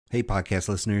Hey, podcast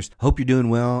listeners. Hope you're doing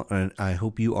well, and I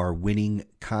hope you are winning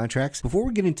contracts. Before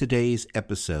we get into today's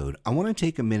episode, I want to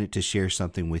take a minute to share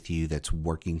something with you that's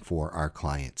working for our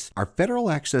clients. Our Federal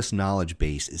Access knowledge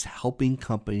base is helping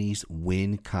companies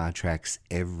win contracts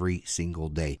every single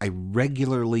day. I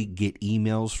regularly get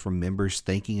emails from members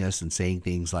thanking us and saying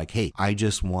things like, hey, I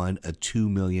just won a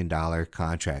 $2 million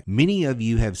contract. Many of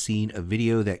you have seen a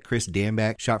video that Chris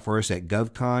Danback shot for us at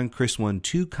GovCon. Chris won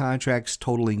 2 contracts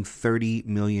totaling $30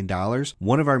 million.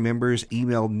 One of our members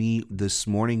emailed me this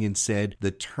morning and said, the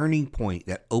turning point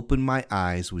that opened my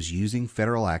eyes was using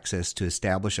Federal Access to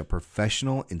establish a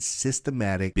professional and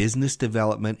systematic business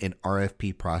development and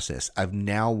RFP process. I've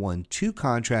now won 2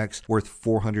 contracts worth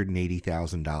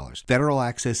 $480,000. Federal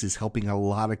Access is helping a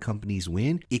lot of companies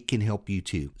win. It can help you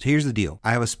too. So here's the deal.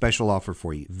 I have a special offer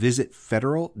for you. Visit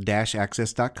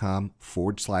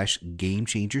federal-access.com/game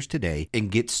changers today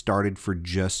and get started for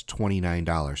just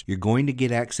 $29. You're going to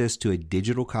get access to a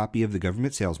digital copy of the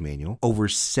Government Sales Manual, over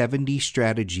 70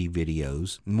 strategy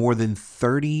videos, more than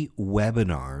 30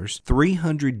 webinars,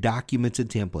 300 documents and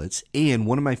templates, and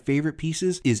one of my favorite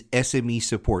pieces is SME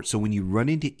support. So when you run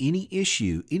into any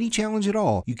issue, any challenge at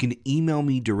all, you can email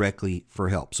me directly for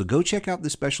help. So go check out the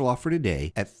special offer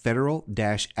today at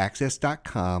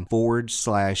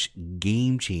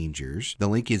federal-access.com/game changers. The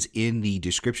link is in the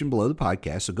description below the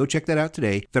podcast. So go check that out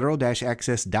today,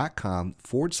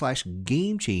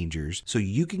 federal-access.com/game changers, so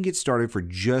you can get started for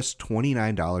just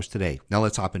 $29 today. Now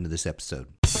let's hop into this episode.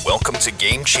 Welcome to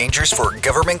Game Changers for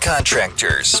Government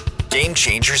Contractors. Game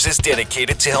Changers is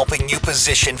dedicated to helping you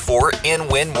position for and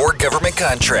win more government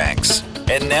contracts.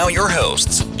 And now your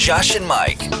hosts, Josh and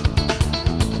Mike.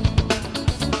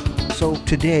 So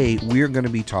today we're going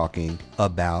to be talking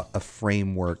about a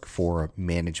framework for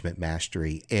management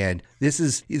mastery. And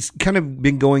it's kind of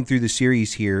been going through the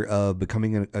series here of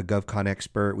becoming a GovCon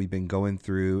expert. We've been going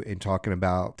through and talking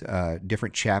about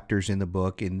different chapters in the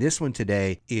book. And this one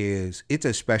today it's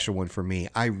a special one for me.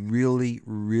 I really,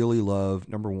 really love,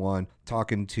 number one,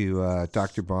 talking to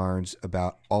Dr. Barnes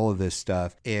about all of this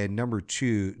stuff. And number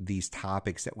 2, these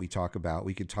topics that we talk about,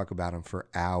 we could talk about them for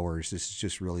hours. This is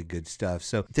just really good stuff.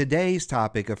 So today's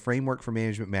topic, a framework for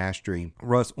management mastery.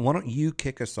 Russ, why don't you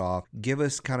kick us off? Give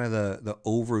us kind of the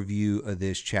overview of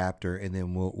this chapter, and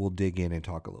then we'll dig in and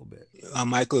talk a little bit.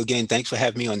 Michael, again, thanks for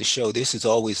having me on the show. This is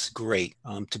always great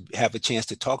to have a chance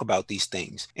to talk about these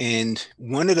things. And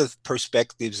one of the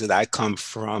perspectives that I come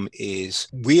from is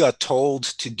we are told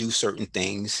to do certain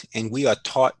things, and we are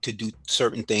taught to do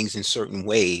certain things in certain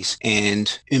ways.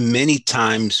 And many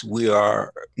times we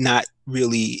are not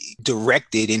really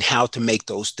directed in how to make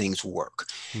those things work.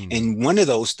 And one of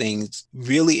those things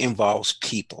really involves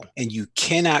people. And you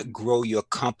cannot grow your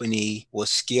company or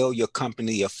scale your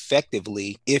company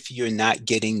effectively if you're not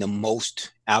getting the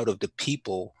most out of the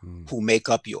people who make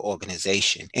up your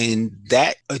organization. And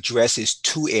that addresses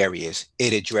 2 areas.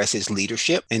 It addresses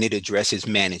leadership and it addresses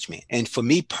management. And for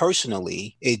me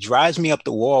personally, it drives me up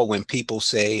the wall when people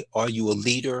say, are you a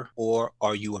leader or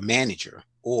are you a manager?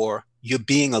 Or you're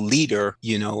being a leader,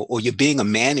 or you're being a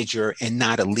manager and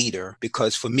not a leader,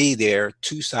 because for me, they're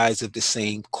 2 sides of the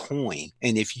same coin.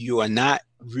 And if you are not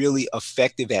really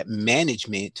effective at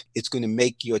management, it's going to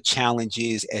make your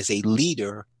challenges as a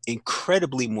leader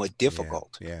incredibly more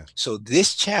difficult. Yeah. So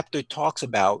this chapter talks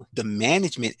about the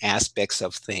management aspects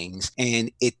of things,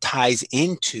 and it ties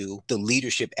into the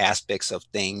leadership aspects of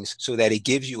things so that it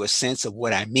gives you a sense of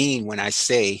what I mean when I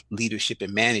say leadership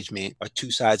and management are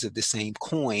 2 sides of the same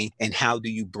coin, and how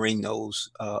do you bring those,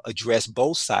 address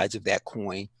both sides of that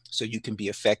coin so you can be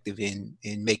effective in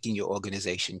making your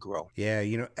organization grow. Yeah,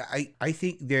 I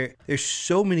think there's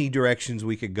so many directions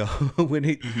we could go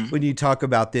when you talk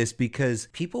about this, because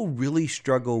people really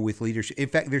struggle with leadership. In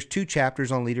fact, there's 2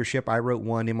 chapters on leadership. I wrote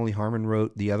one, Emily Harmon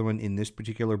wrote the other one in this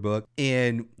particular book,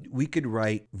 and we could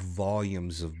write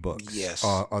volumes of books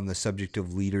on the subject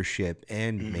of leadership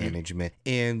and management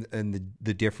and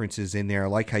the differences in there. I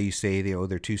like how you say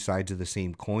they're 2 sides of the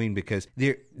same coin, because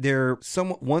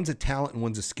one's a talent and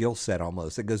one's a skill set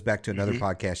almost. It goes back to another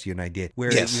podcast you and I did,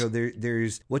 where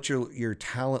there's what's your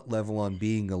talent level on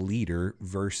being a leader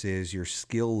versus your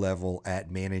skill level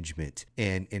at management,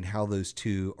 and how those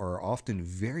 2 are often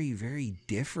very, very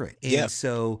different. And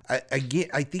so I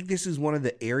think this is one of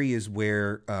the areas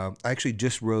where I actually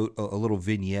just wrote a little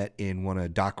vignette in one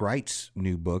of Doc Wright's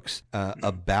new books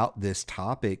about this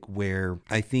topic, where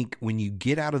I think when you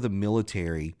get out of the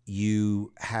military,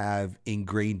 you have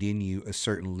ingrained in you a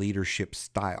certain leadership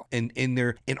style. style, and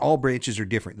they're, and all branches are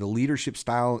different. The leadership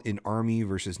style in Army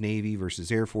versus Navy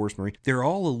versus Air Force, Marine, they're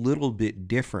all a little bit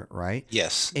different, right?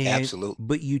 Yes, And, absolutely.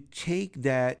 But you take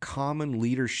that common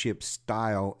leadership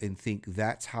style and think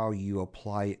that's how you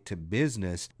apply it to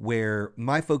business, where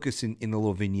my focus in the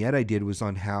little vignette I did was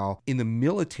on how in the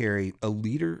military, a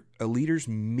leader's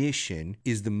mission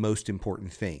is the most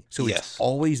important thing. So it's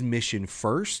always mission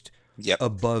first. Yep.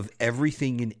 Above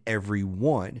everything and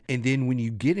everyone. And then when you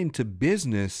get into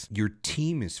business, your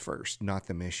team is first, not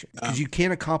the mission. Because you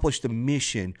can't accomplish the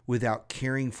mission without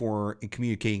caring for and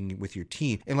communicating with your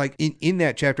team. And like in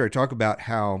that chapter, I talk about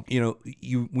how,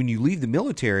 when you leave the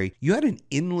military, you had an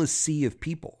endless sea of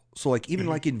people. So like even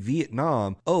like in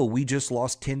Vietnam, we just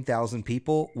lost 10,000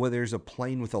 people. Well, there's a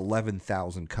plane with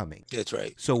 11,000 coming. That's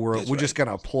right. So we're just going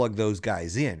to plug those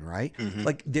guys in, right?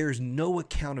 Like there's no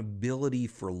accountability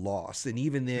for loss. And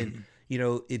even then,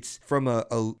 it's from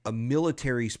a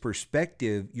military's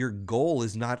perspective, your goal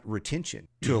is not retention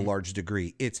to a large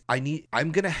degree. It's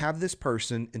I'm going to have this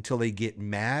person until they get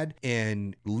mad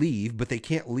and leave, but they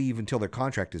can't leave until their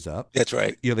contract is up. That's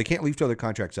right. They can't leave till their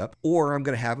contract's up, or I'm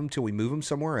going to have them till we move them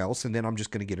somewhere else, and then I'm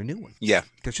just going to get a new one. Yeah.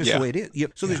 That's just the way it is.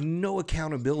 So there's no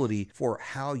accountability for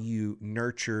how you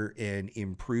nurture and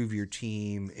improve your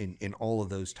team and all of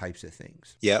those types of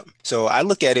things. Yeah. So I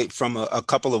look at it from a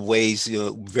couple of ways,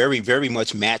 very, very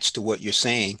much matched to what you're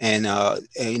saying. And,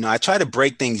 I try to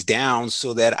break things down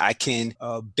so that I can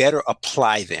better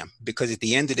apply them, because at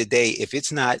the end of the day, if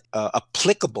it's not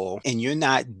applicable and you're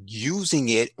not using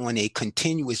it on a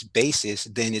continuous basis,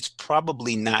 then it's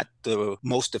probably not the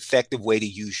most effective way to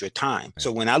use your time. Right.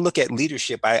 So when I look at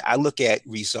leadership, I look at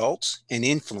results and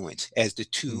influence as the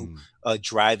two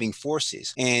driving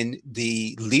forces. And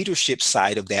the leadership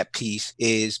side of that piece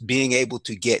is being able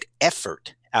to get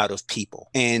effort out of people.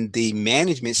 And the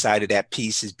management side of that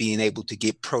piece is being able to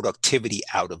get productivity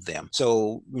out of them.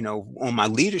 So, on my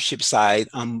leadership side,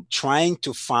 I'm trying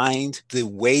to find the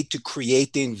way to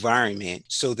create the environment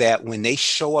so that when they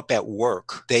show up at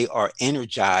work, they are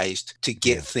energized to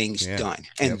get things done.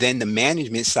 And then the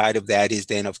management side of that is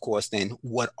then, of course, then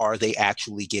what are they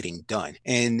actually getting done?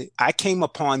 And I came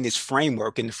upon this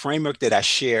framework, and the framework that I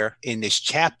share in this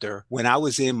chapter, when I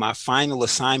was in my final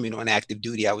assignment on active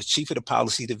duty. I was chief of the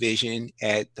policy division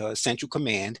at Central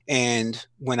Command. And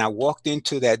when I walked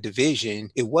into that division,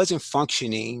 it wasn't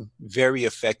functioning very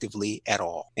effectively at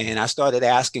all. And I started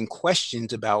asking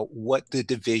questions about what the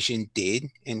division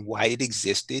did and why it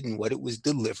existed and what it was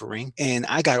delivering. And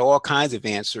I got all kinds of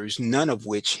answers, none of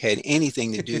which had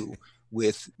anything to do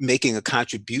with making a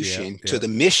contribution to the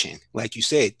mission. Like you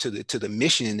said, to the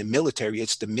mission in the military,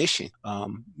 it's the mission.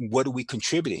 What are we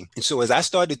contributing? And so as I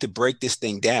started to break this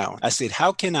thing down, I said,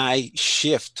 how can I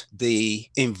shift the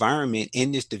environment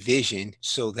in this division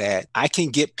so that I can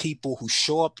get people who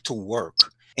show up to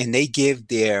work and they give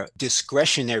their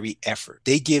discretionary effort.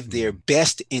 They give their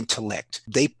best intellect.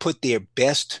 They put their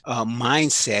best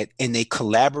mindset, and they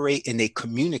collaborate and they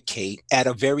communicate at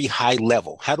a very high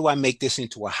level. How do I make this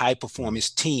into a high performance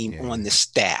team on the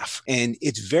staff? And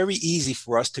it's very easy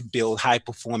for us to build high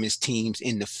performance teams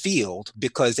in the field,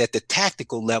 because at the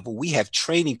tactical level, we have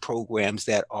training programs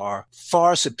that are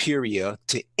far superior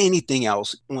to anything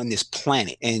else on this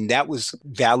planet. And that was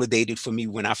validated for me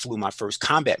when I flew my first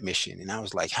combat mission. And I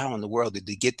was like, how in the world did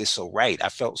they get this so right? I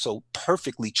felt so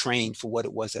perfectly trained for what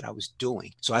it was that I was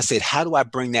doing. So I said, how do I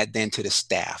bring that then to the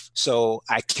staff? So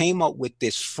I came up with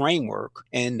this framework,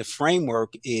 and the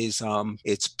framework is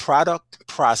it's product,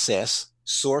 process,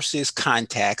 sources,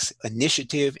 contacts,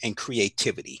 initiative, and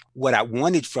creativity. What I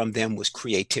wanted from them was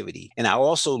creativity. And I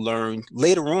also learned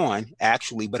later on,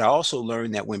 actually, but I also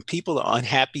learned that when people are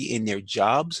unhappy in their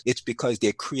jobs, it's because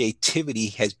their creativity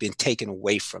has been taken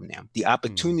away from them. The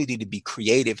opportunity to be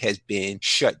creative has been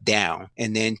shut down.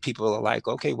 And then people are like,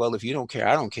 okay, well, if you don't care,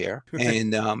 I don't care.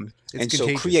 And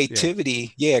so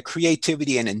creativity,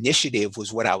 creativity and initiative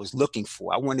was what I was looking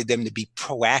for. I wanted them to be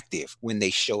proactive when they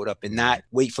showed up and not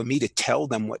wait for me to tell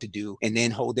them what to do and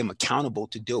then hold them accountable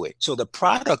to do it. So the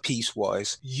product piece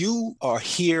was, you are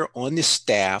here on the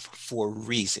staff for a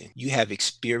reason. You have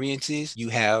experiences, you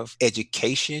have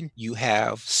education, you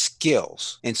have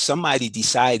skills. And somebody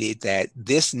decided that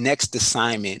this next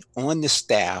assignment on the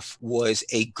staff was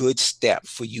a good step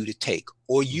for you to take.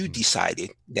 or you decided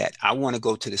that I want to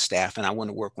go to the staff and I want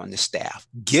to work on the staff.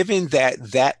 Given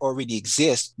that that already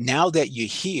exists, now that you're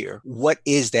here, what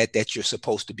is that you're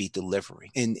supposed to be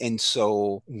delivering? And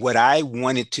so what I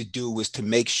wanted to do was to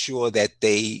make sure that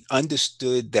they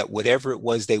understood that whatever it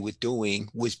was they were doing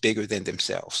was bigger than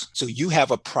themselves. So you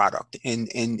have a product, and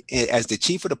as the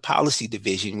chief of the policy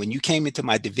division, when you came into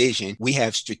my division, we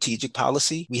have strategic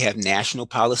policy, we have national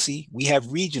policy, we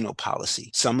have regional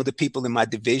policy. Some of the people in my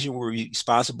division were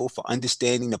responsible for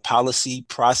understanding the policy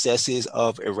processes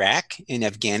of Iraq and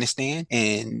Afghanistan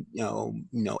and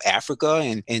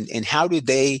Africa, and how do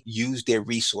they use their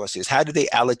resources? How do they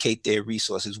allocate their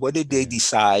resources? What did they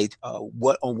decide?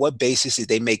 On what basis did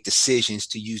they make decisions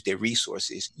to use their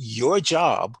resources? Your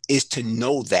job is to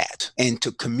know that and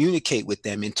to communicate with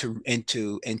them and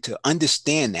to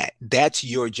understand that. That's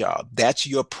your job. That's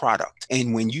your product.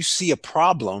 And when you see a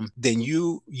problem, then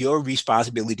your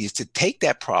responsibility is to take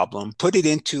that problem, put it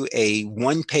into a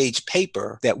one-page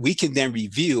paper that we can then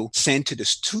review, send to the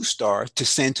 2-star to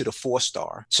send to the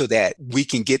 4-star, so that we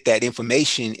can get that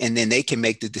information and then they can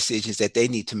make the decisions that they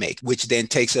need to make, which then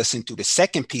takes us into the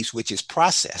second piece, which is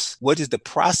process. What is the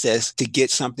process to get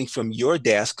something from your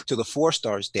desk to the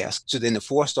 4-star's desk, so then the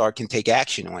 4-star can take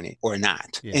action on it or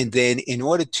not? Yeah. And then in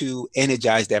order to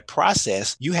energize that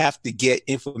process, you have to get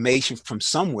information from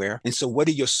somewhere. And so what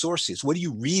are your sources? What do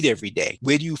you read every day?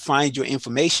 Where do you find your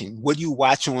information? What do you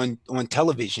watch on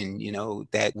television?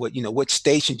 What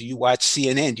station do you watch?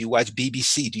 CNN? Do you watch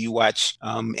BBC? Do you watch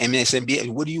MSNBC?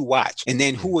 What do you watch? And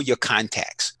then who are your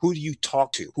contacts? Who do you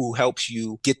talk to? Who helps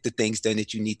you get the things done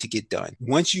that you need to get done?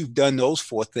 Once you've done those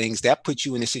 4 things, that puts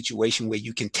you in a situation where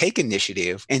you can take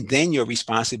initiative, and then your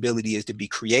responsibility is to be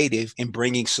creative in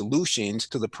bringing solutions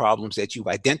to the problems that you've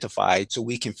identified, so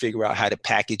we can figure out how to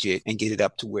package it and get it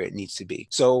up to where it needs to be.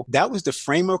 So that was the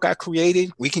framework I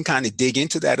created. We can kind of dig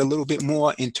into that a little bit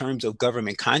more in terms of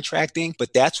government contracting,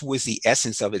 but that was the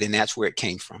essence of it, and that's where it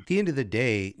came from. At the end of the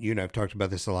day, you and I've talked about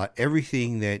this a lot.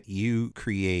 Everything that you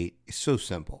create is so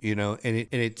simple, and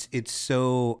it's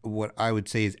so, what I would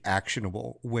say, is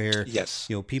actionable, where yes,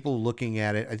 people looking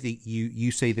at it. I think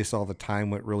you say this all the time.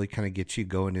 What really kind of gets you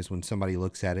going is when somebody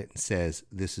looks at it and says,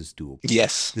 "This is doable."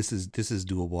 Yes, this is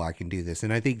doable. I can do this,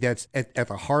 and I think that's at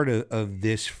the heart of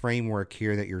this framework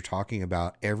here that you're talking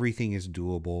about. Everything is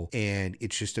doable, and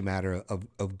it's just a matter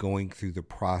of going through the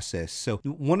process. So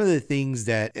one of the things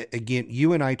that, again,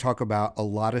 you and I talk about a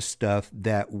lot of stuff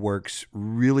that works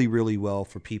really, really well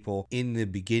for people in the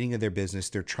beginning of their business.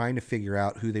 They're trying to figure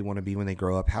out who they want to be when they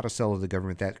grow up, how to sell to the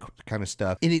government, that kind of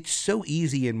stuff. And it's so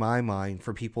easy in my mind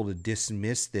for people to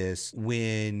dismiss this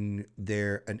when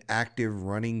they're an active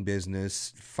running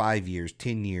business 5 years,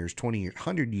 10 years, 20 years,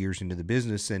 100 years into the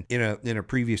business. And in a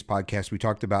previous podcast, we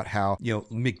talked about how,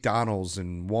 McDonald's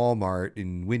and Walmart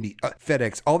and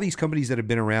FedEx, all these companies that have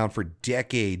been around for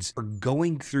decades are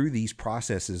going through these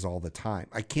processes all the time.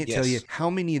 I can't tell you how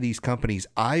many of these companies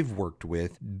I've worked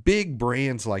with, big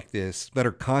brands like this, that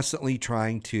are constantly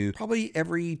trying to, probably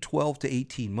every 12 to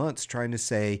 18 months, trying to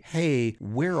say, hey,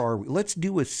 where are we? Let's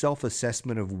do a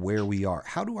self-assessment of where we are.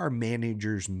 How do our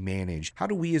managers manage? How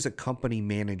do we as a company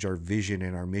manage our vision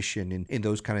and our mission and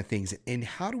those kind of things? And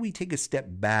how do we take a step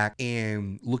back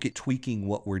and look at tweaking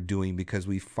what we're doing, because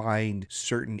we find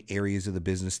certain areas of the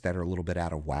business that are a little bit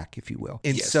out of whack, if you will.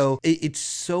 And so it's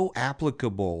so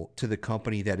applicable to the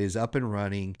company that is up and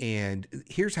running. And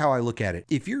here's how I look at it.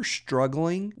 If you're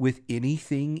struggling with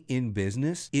anything in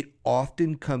business, it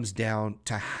often comes down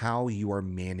to how you are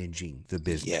managing the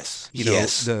business.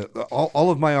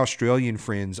 All of my Australian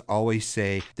friends always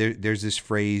say, there's this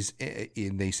phrase,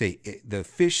 and they say, the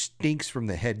fish stinks from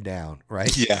the head down,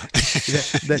 right? Yeah.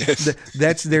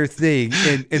 That's their thing.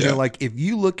 And they're like, if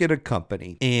you look at a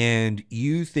company and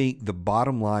you think the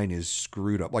bottom line is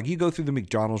screwed up, like you go through the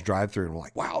McDonald's drive-thru and we're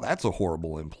like, wow, that's a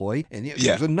horrible employee. And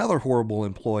there's another horrible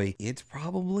employee. It's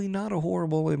probably not a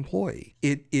horrible employee.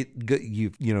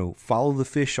 You follow the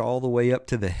fish all the way up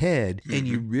to the head, and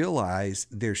you realize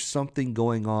there's something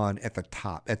going on at the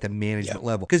top, at the management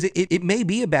level. Because it may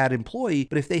be a bad employee,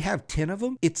 but if they have 10 of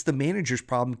them, it's the manager's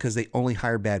problem because they only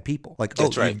hire bad people. Like,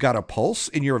 you've got a pulse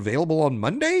and you're available on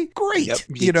Monday? Great.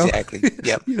 Exactly.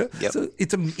 Yep. So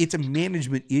it's a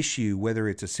management issue, whether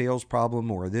it's a sales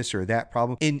problem or this or that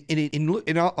problem. And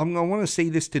I want to say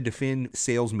this to defend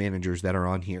sales managers that are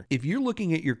on here. If you're looking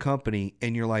looking at your company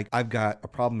and you're like, I've got a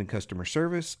problem in customer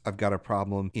service. I've got a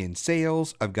problem in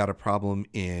sales. I've got a problem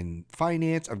in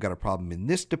finance. I've got a problem in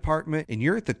this department. And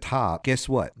you're at the top. Guess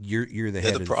what? You're the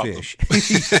head of the fish.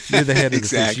 You're the head of the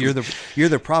fish. You're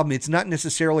the problem. It's not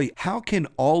necessarily how can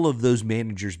all of those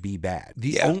managers be bad.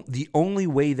 The only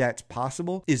way that's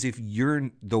possible is if you're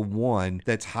the one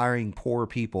that's hiring poor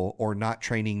people or not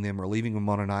training them or leaving them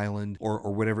on an island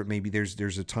or whatever it may be.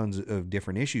 There's a tons of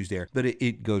different issues there, but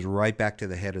it goes right back to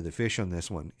the head of the fish on this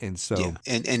one. And so,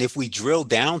 and if we drill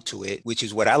down to it, which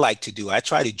is what I like to do, I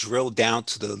try to drill down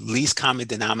to the least common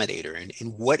denominator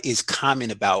and what is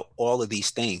common about all of these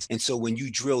things. And so when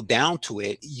you drill down to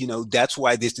it, that's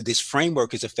why this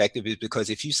framework is effective, is because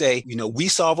if you say, we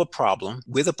solve a problem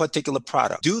with a particular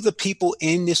product, do the people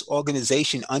in this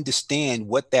organization understand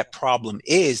what that problem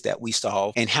is that we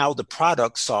solve and how the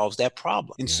product solves that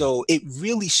problem? And so it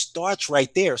really starts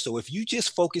right there. So if you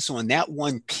just focus on that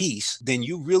one piece, then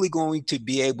you're really going to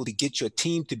be able to get your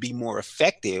team to be more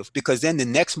effective, because then the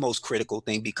next most critical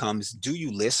thing becomes, do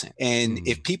you listen? And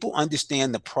if people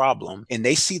understand the problem and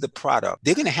they see the product,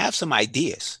 they're going to have some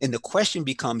ideas. And the question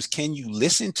becomes, can you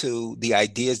listen to the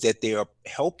ideas that they're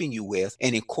helping you with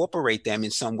and incorporate them in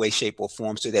some way, shape, or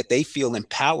form so that they feel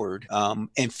empowered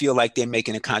and feel like they're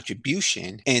making a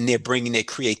contribution and they're bringing their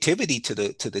creativity to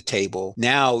the table?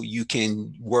 Now you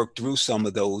can work through some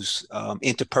of those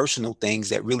interpersonal things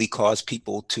that really cause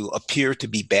people to appear to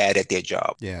be bad at their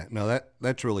job. Yeah, no,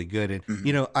 that's really good.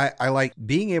 And I like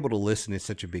being able to listen is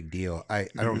such a big deal. I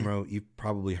don't know, you've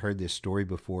probably heard this story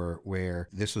before where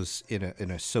this was in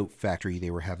a soap factory.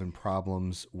 They were having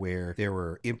problems where there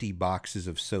were empty boxes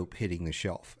of soap hitting the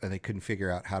shelf and they couldn't figure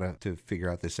out how to figure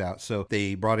out this out. So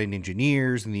they brought in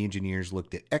engineers and the engineers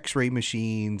looked at x-ray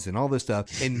machines and all this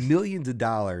stuff and millions of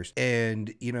dollars.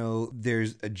 And,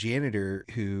 there's a janitor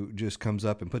who just comes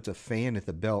up and puts a fan at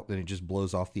the belt and it just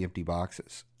blows off the empty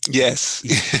boxes. Yes.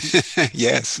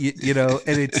 Yes.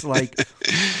 And it's like,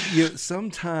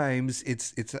 sometimes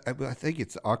it's, I think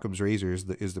it's Occam's razor is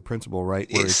the principle, right?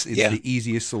 Where it's the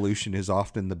easiest solution is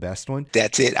often the best one.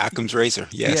 That's it. Occam's razor.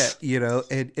 Yes. Yeah.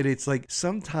 And it's like,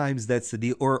 sometimes that's the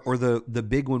deal. Or the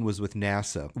big one was with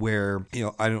NASA where,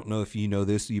 I don't know if you know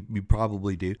this, you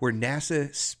probably do, where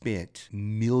NASA spent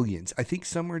millions, I think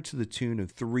somewhere to the tune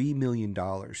of $3 million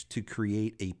to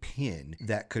create a pen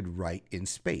that could write in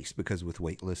space, because with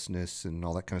weightlessness and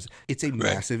all that kind of stuff, it's a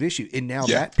massive issue. And now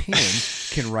that pen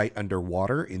can write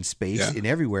underwater, in space, and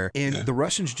everywhere. And the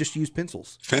Russians just use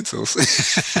pencils. And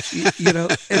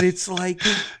it's like,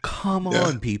 come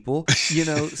on, people.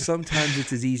 Sometimes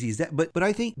it's as easy as that. But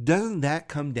I think, doesn't that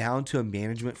come down to a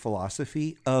management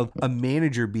philosophy of a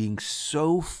manager being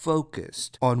so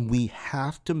focused on, we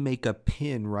have to make a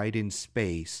pen right in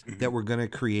space that we're going to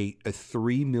create a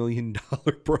 $3 million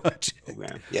project.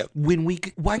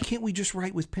 Why can't we just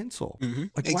write with pencil?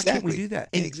 Like, why can't we do that?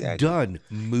 And done.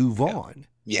 Move on.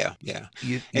 Yeah.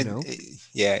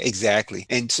 Exactly.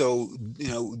 And so,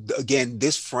 again,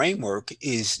 this framework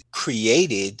is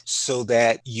created so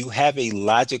that you have a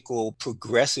logical,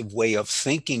 progressive way of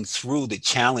thinking through the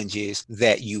challenges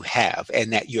that you have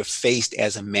and that you're faced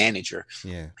as a manager.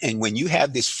 Yeah. And when you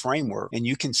have this framework and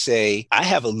you can say, I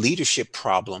have a leadership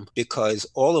problem because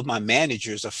all of my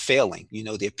managers are failing.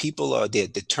 Their people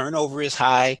the turnover is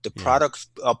high, the products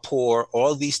are poor,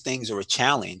 all these things are a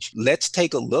challenge. Let's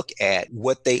take a look at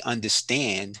what they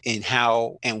understand and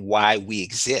how and why we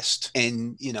exist.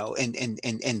 And,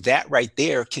 and that right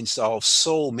there can solve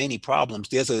so many problems.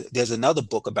 There's another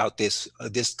book about this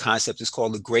concept. It's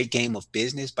called The Great Game of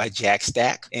Business by Jack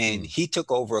Stack. And he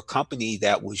took over a company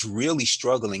that was really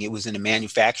struggling. It was in a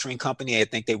manufacturing company. I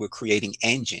think they were creating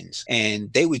engines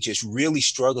and they were just really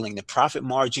struggling. The profit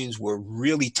margins were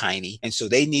really tiny. And so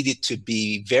they needed to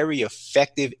be very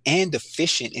effective and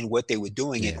efficient in what they were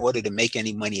doing in order to make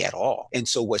any money at all. And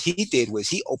so what he did was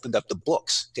he opened up the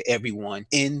books to everyone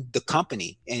in the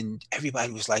company, and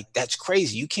everybody was like, that's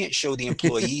crazy. You can't show the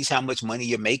employees how much money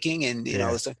you're making. And,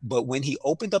 but when he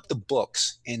opened up the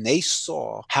books and they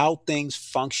saw how things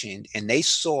functioned and they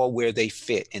saw where they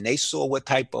fit and they saw what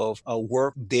type of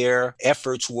work their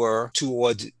efforts were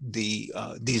towards the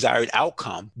desired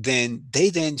outcome, then they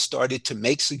then started to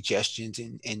make suggestions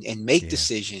and make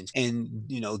decisions. And,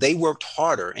 they worked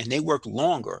harder and they worked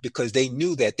longer because they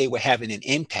knew that they were having having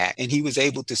an impact. And he was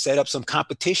able to set up some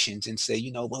competitions and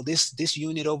say, well, this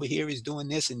unit over here is doing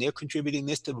this and they're contributing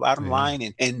this to the bottom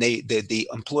line. And the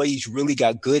employees really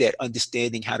got good at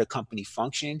understanding how the company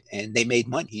functioned, and they made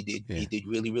money. He did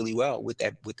really, really well with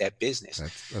that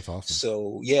business. That's awesome.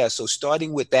 So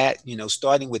starting with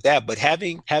that, but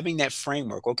having that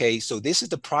framework. Okay, so this is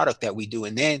the product that we do.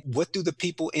 And then what do the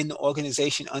people in the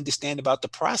organization understand about the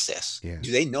process? Yeah.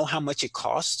 Do they know how much it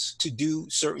costs to do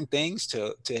certain things,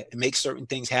 to make certain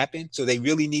things happen? So they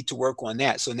really need to work on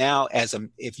that. So now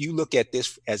if you look at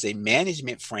this as a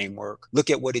management framework, look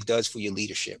at what it does for your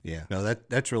leadership. Yeah, no,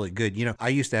 that's really good. I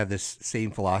used to have this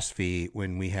same philosophy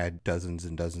when we had dozens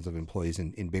and dozens of employees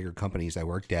in bigger companies I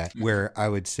worked at, where I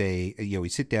would say, we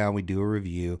sit down, we do a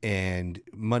review, and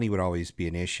money would always be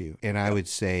an issue. And I would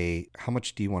say, how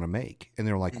much do you want to make? And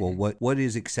they're like, well, what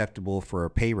is acceptable for a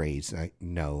pay raise?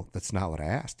 No, that's not what I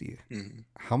asked you.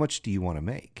 How much do you want to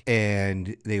make?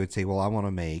 And they would say, well, I want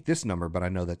to make this number, but I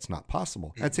know that's not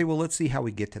possible. I'd say, well, let's see how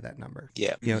we get to that number.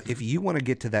 Yeah. If you want to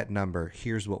get to that number,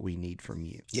 here's what we need from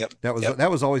you. Yep.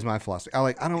 That was always my philosophy.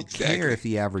 I don't care if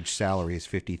the average salary is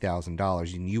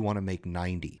 $50,000 and you want to make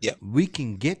 90. Yep. We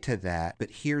can get to that, but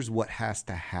here's what has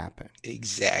to happen.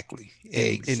 Exactly.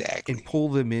 And pull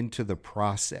them into the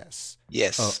process.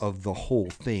 Yes. Of the whole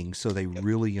thing, so they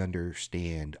really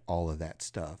understand all of that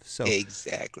stuff. So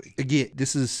exactly. Again,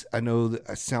 I know that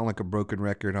I sound like a broken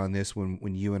record on this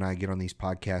when you and I get on these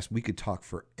podcasts. We could talk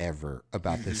forever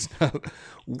about this stuff.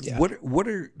 Yeah. What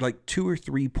are like 2 or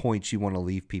 3 points you want to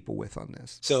leave people with on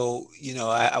this? So,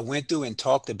 I went through and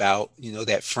talked about,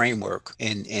 that framework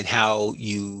and how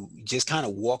you just kind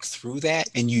of walk through that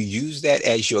and you use that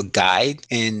as your guide.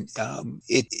 And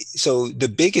so the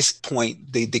biggest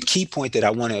point, the key point that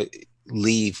I want to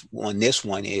leave on this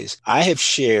one is I have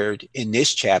shared in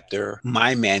this chapter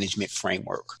my management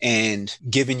framework and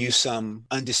given you some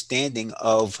understanding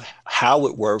of how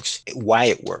it works, why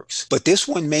it works. But this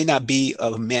one may not be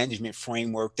a management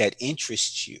framework that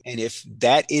interests you. And if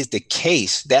that is the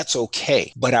case, that's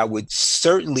okay. But I would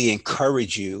certainly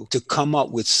encourage you to come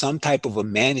up with some type of a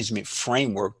management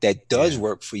framework that does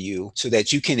work for you so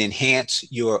that you can enhance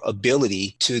your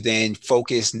ability to then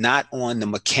focus not on the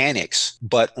mechanics,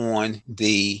 but on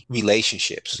the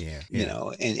relationships,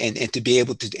 and to be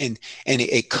able to, and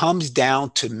it comes down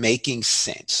to making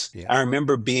sense. I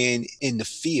remember being in the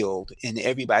field and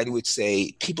everybody would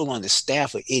say, people on the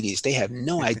staff are idiots. They have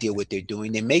no idea what they're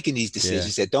doing. They're making these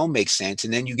decisions that don't make sense.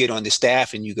 And then you get on the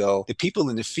staff and you go, the people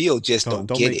in the field just don't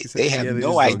get it. They have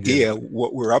no idea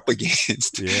what we're up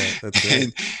against. That's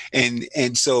right.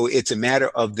 And so it's a matter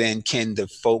of then can the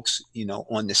folks,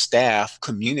 on the staff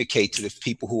communicate to the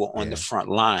people who are on the front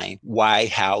line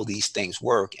how these things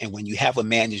work. And when you have a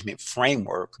management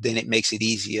framework, then it makes it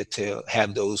easier to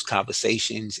have those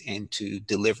conversations and to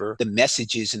deliver the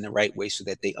messages in the right way so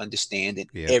that they understand and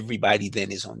everybody then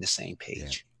is on the same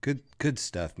page. Good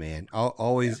stuff, man.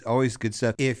 Always good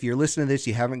stuff. If you're listening to this,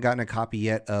 you haven't gotten a copy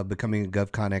yet of Becoming a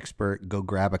GovCon Expert, go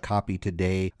grab a copy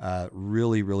today.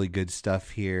 Really, really good stuff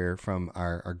here from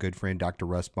our good friend, Dr.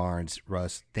 Russ Barnes.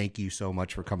 Russ, thank you so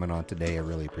much for coming on today. I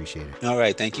really appreciate it. All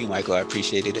right. Thank you, Michael. I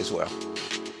appreciate it as well.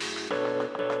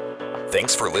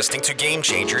 Thanks for listening to Game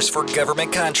Changers for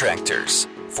Government Contractors.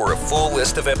 For a full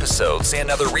list of episodes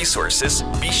and other resources,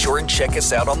 be sure and check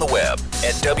us out on the web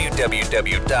at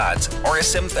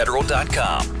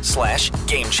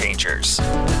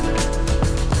www.rsmfederal.com/gamechangers.